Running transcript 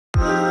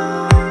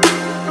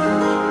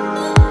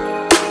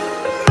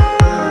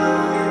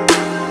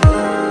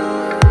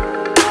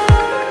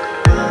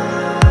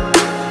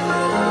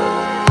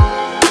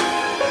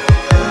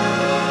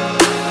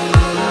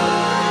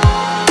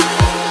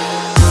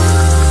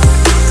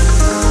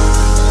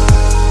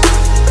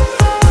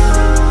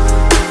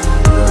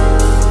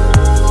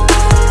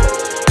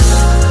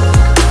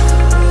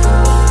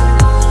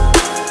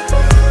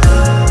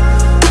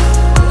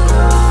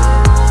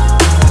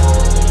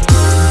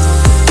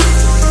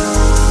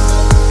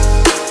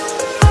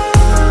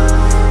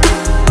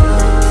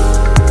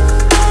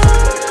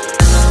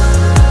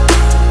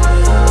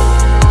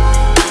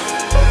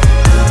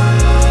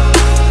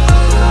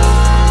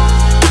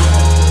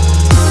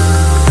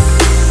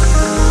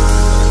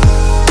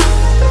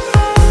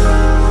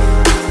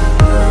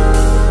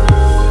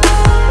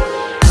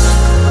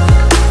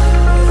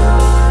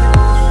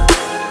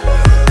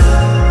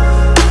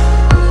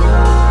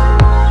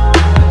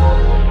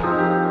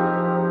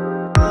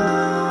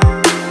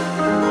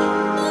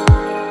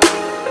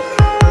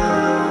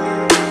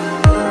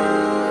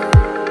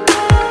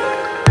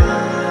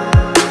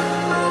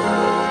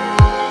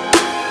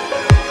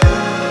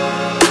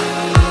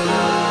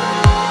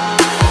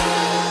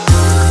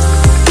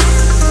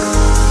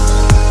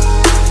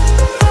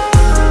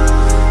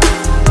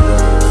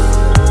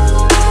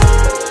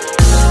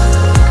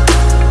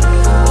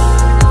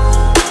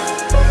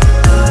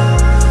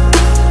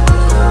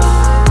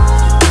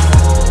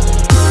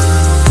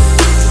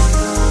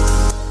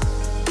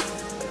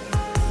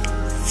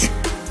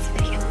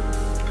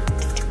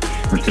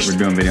We're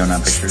doing video,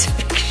 not pictures.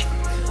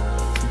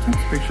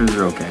 Pictures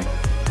are okay,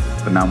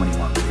 but not when you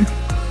want video.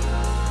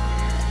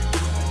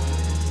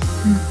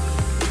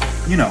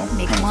 You know.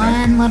 Make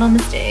one little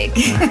mistake.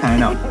 I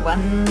know.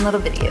 One little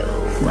video.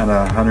 Out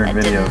of 100 that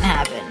videos. Didn't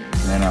happen.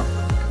 I know.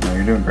 No,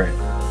 you're doing great.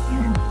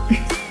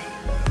 Yeah.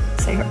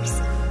 Say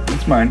yours.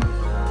 It's mine.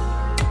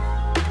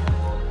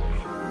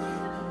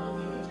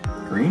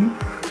 Green?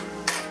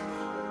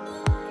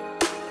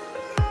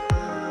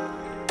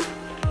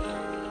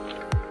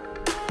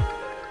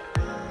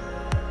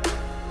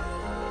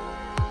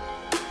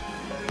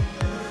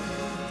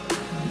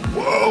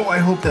 Whoa, I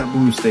hope that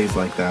blue stays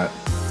like that.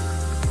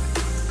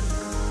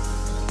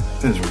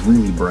 That is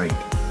really bright.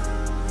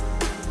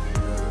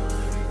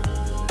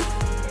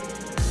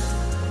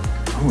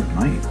 Oh, it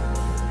might.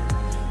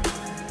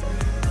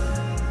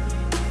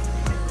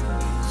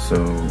 So...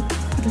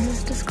 What is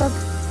this disc called?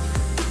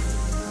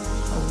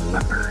 A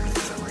Leopard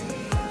 3.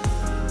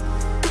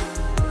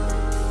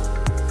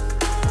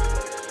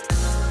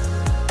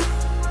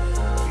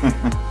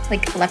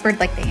 Like leopard,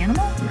 like the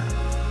animal? Yeah.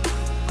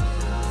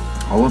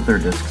 All of their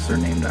discs are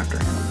named after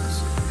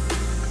animals.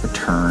 The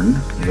tern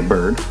is a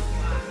bird.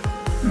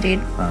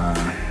 Indeed.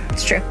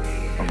 It's true.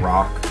 A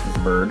rock is a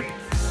bird.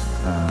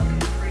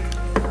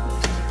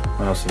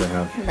 What else do they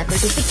have? Leopard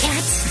is a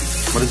cat.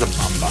 What is a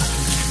mamba?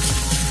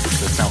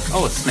 Does it sound...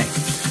 Oh, a snake.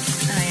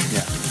 Oh,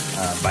 yeah.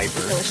 Yeah.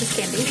 Viper. Delicious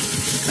candy.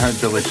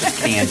 Delicious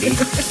candy.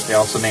 They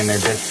also name their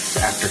discs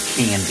after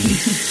candy.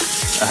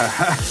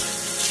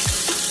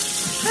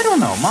 I don't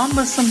know.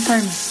 Mamba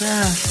sometimes...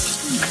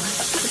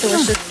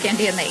 Delicious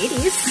candy in the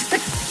 80s.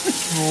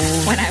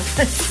 When I was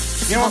a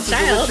small what's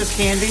child. a delicious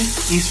candy?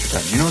 Easter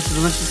time. You know what's a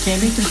delicious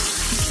candy?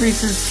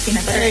 Reese's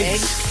Peanut butter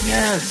eggs.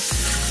 Yes.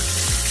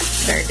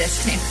 Their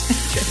disc name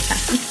after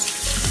that.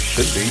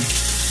 Should be.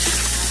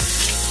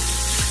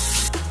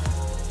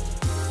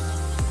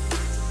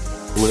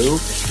 Blue,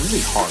 it's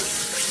really hard.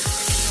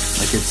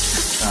 Like it's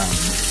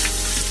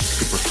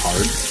super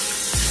hard.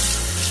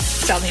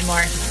 Tell me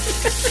more.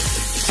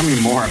 Tell me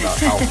more about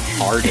how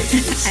hard it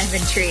is. I'm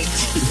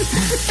intrigued.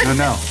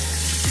 No.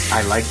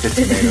 I like the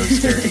tomatoes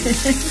dirty.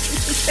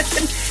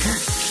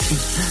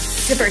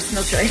 It's a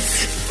personal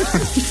choice.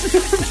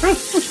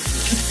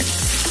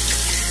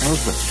 That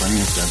was the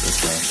funniest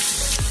episode.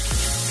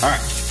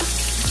 Alright.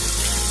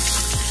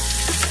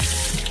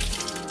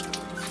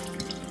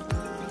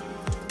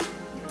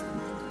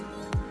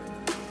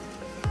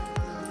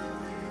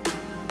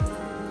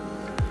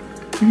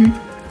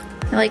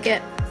 I like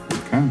it.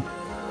 Okay.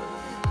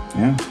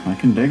 Yeah, I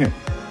can dig it.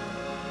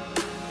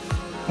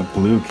 The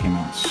blue came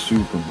out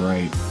super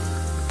bright.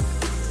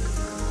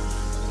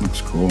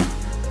 Looks cool.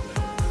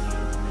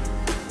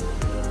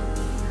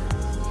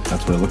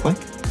 That's what it looked like?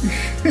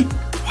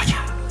 Oh,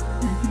 yeah.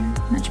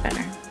 Much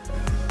better.